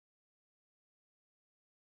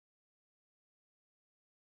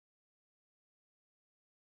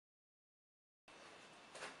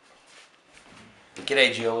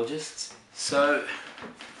G'day geologists. So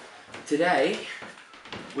today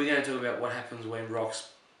we're going to talk about what happens when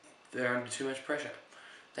rocks are under too much pressure.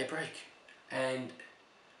 They break. And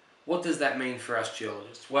what does that mean for us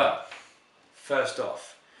geologists? Well, first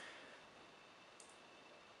off,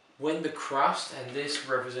 when the crust, and this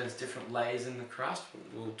represents different layers in the crust,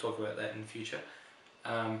 we'll talk about that in the future.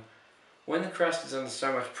 When the crust is under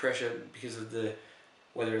so much pressure because of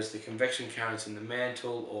whether it's the convection currents in the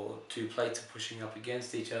mantle or two plates are pushing up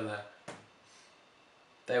against each other,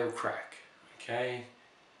 they will crack. Okay?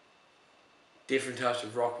 Different types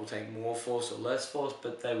of rock will take more force or less force,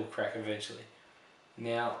 but they will crack eventually.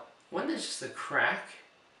 Now, when there's just a crack,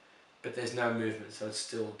 but there's no movement, so it's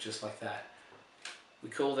still just like that, we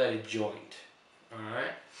call that a joint.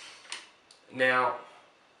 Alright? Now,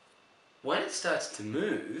 when it starts to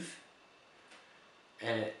move,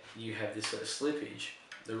 and you have this sort of slippage,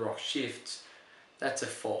 the rock shifts, that's a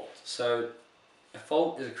fault. So a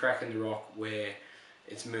fault is a crack in the rock where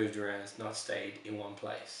it's moved around, it's not stayed in one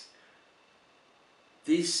place.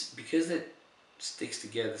 This, because it sticks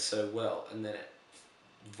together so well and then it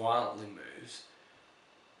violently moves,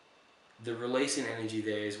 the release in energy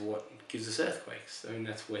there is what gives us earthquakes. I mean,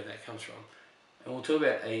 that's where that comes from. And we'll talk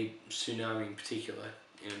about a tsunami in particular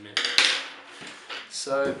in a minute.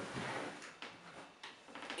 So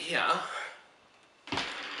here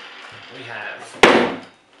we have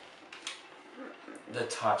the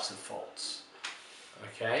types of faults.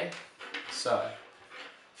 Okay, so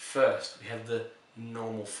first we have the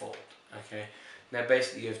normal fault. Okay, now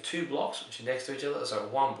basically you have two blocks which are next to each other. So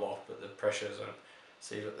one block, but the pressure is on.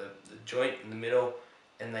 So you've got the joint in the middle,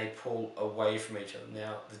 and they pull away from each other.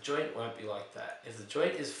 Now the joint won't be like that. If the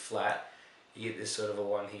joint is flat, you get this sort of a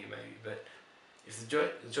one here maybe, but if the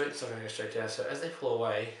joint's not going to go straight down, so as they pull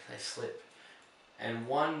away, they slip. And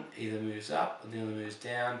one either moves up or the other moves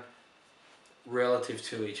down relative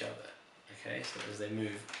to each other. Okay, so as they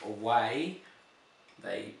move away,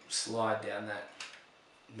 they slide down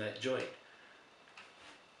that joint.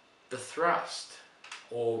 The thrust,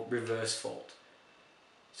 or reverse fault.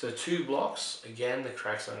 So two blocks, again the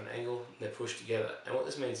cracks on an angle, they're pushed together. And what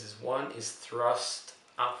this means is one is thrust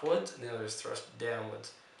upwards and the other is thrust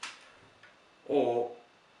downwards. Or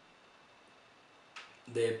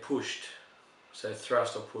they're pushed, so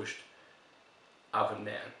thrust or pushed up and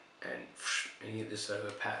down, and you get this sort of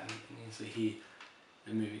a pattern. And you can see here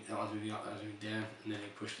they're moving, that one's moving up, that one's moving down, and then they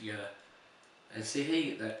push together. And see here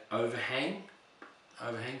you get that overhang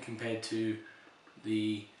compared to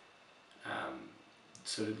the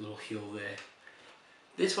sort of little hill there.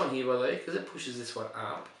 This one here, by the way, because it pushes this one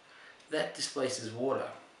up, that displaces water.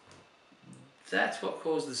 That's what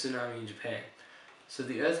caused the tsunami in Japan. So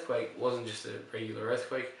the earthquake wasn't just a regular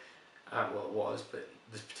earthquake, well it was, but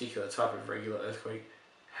this particular type of regular earthquake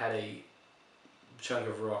had a chunk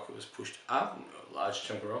of rock that was pushed up, a large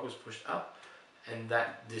chunk of rock was pushed up, and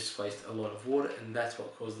that displaced a lot of water, and that's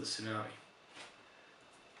what caused the tsunami.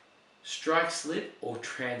 Strike slip or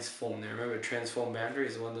transform. Now remember, a transform boundary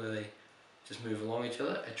is the one where they just move along each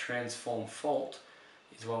other. A transform fault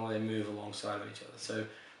is one where they move alongside of each other. So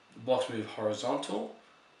the blocks move horizontal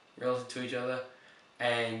relative to each other,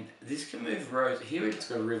 and this can move roads. Here it's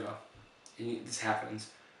got a river, and this happens.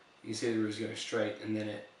 You can see the river's going straight, and then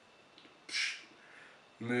it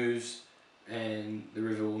moves, and the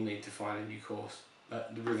river will need to find a new course.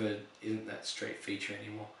 But the river isn't that straight feature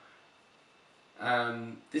anymore.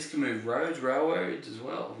 This can move roads, railroads as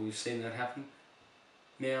well. We've seen that happen.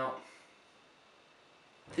 Now,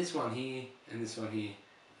 this one here, and this one here,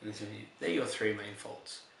 and this one here, they're your three main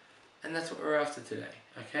faults. And that's what we're after today.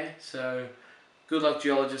 Okay, so good luck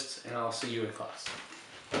geologists, and I'll see you in class.